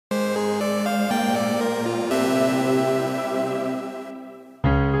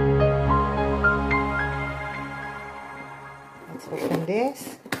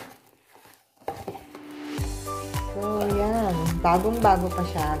this. So, yan. Bagong-bago pa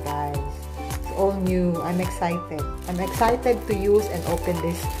siya, guys. It's all new. I'm excited. I'm excited to use and open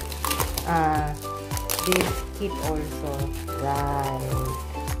this kit also. Right.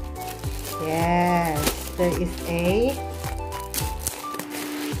 Yes. There is a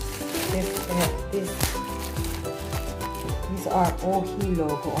these are Ohui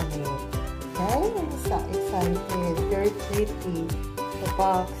logo on it. Okay, I'm so excited. Very pretty. The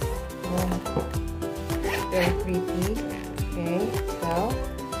box, very pretty. Okay, so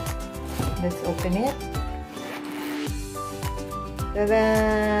let's open it.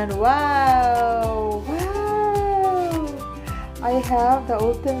 Ta-da! Wow! Wow! I have the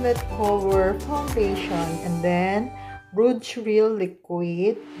Ultimate Cover Foundation and then Rouge Real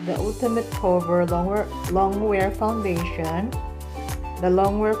Liquid, the Ultimate Cover Longwear Foundation, the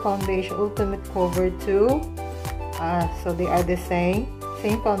Longwear Foundation Ultimate Cover 2. So they are the same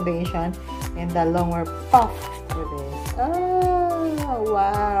foundation, and the Longwear Puff for this. Oh,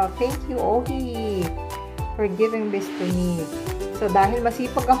 wow! Thank you, Ohui, for giving this to me. So dahil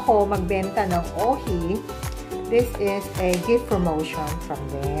masipag ako magbenta ng Ohui, this is a gift promotion from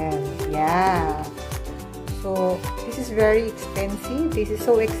them. Yeah. So, this is very expensive. This is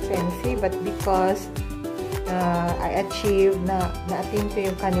so expensive, but because I achieved na-attain ko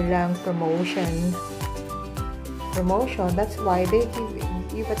yung kanilang promotion, that's why they give it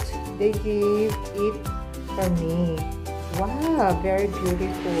for me. Wow, very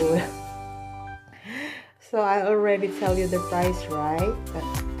beautiful. So, I already tell you the price, right?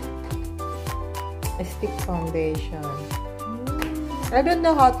 A stick foundation. I don't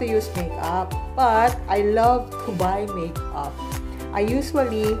know how to use makeup, but I love to buy makeup. I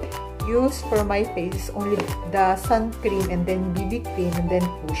usually use for my face only the sun cream and then BB cream and then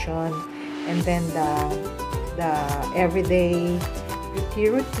cushion, and then the everyday beauty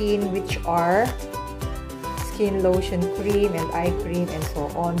routine, which are skin lotion cream and eye cream and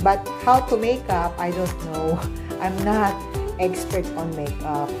so on. But how to make up, I don't know. I'm not expert on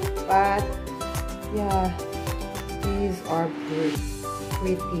makeup, but yeah, these are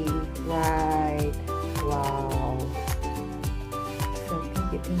pretty, right? Wow. So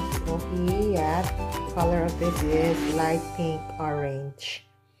thank you, Ohui. Yeah, color of this is light pink orange.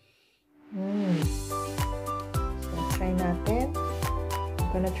 So try natin. I'm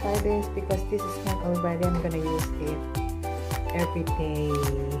gonna try this because this is not already. I'm gonna use it every day.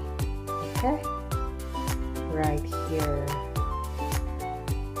 Okay, right here.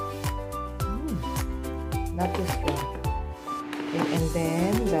 Not too strong. And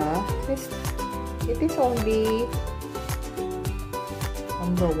then it is only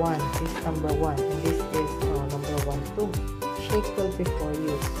number 1. This is number 1, and this is number 1 too. Shake well before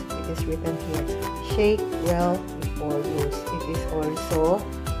use. It is written here. Shake well before use. It is also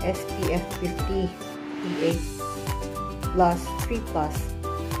SPF 50 PA plus 3+.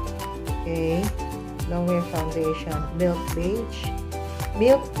 Okay, Longwear Foundation, milk beige,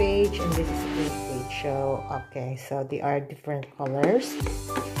 and this is pink beige. So okay, so they are different colors.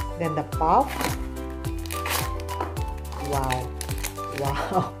 Then the puff. Wow.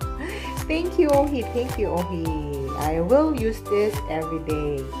 Thank you, Ohui. I will use this every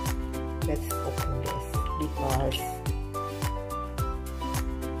day. Let's open this because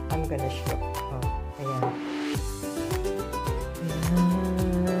I'm gonna show. Ayan.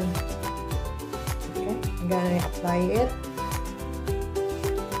 Okay, I'm gonna apply it.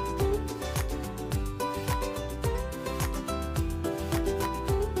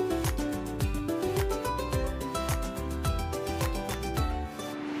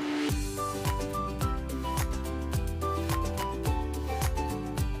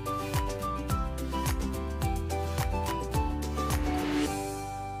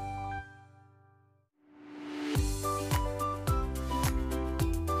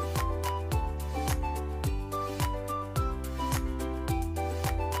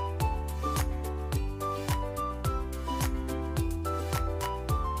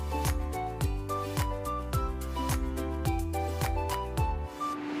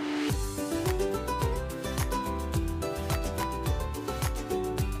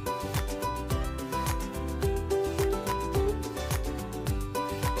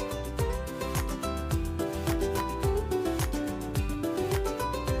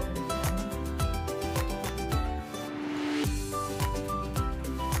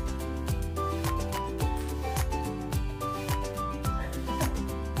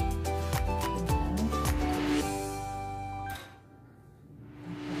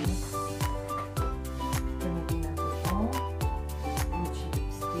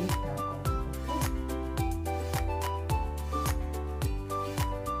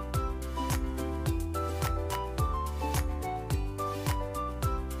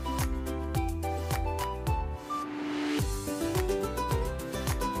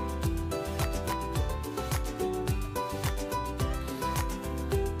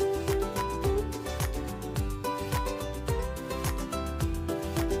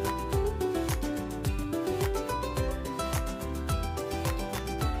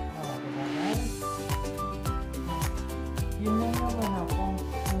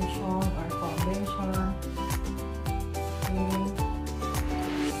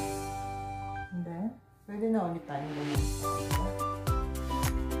 Pwede na ulit tayong gumawa.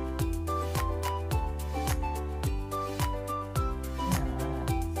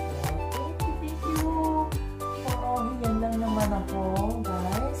 Yan lang naman ako,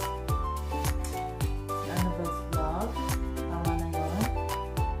 guys. Si Annabelle's Vlog. Tama na yun.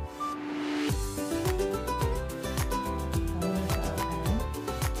 Tama na sa akin.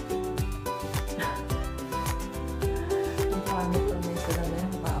 Ang pangit pa may salamin.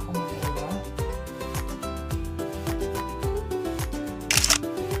 Ba ako mag-iwa?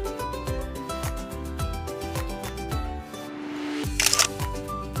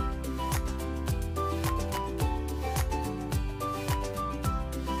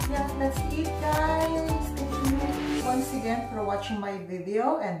 Yeah, that's it, guys. Thank you once again for watching my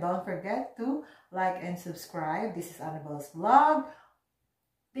video, and don't forget to like and subscribe. This is Annabelle's Vlog.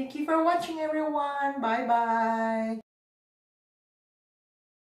 Thank you for watching, everyone. Bye bye.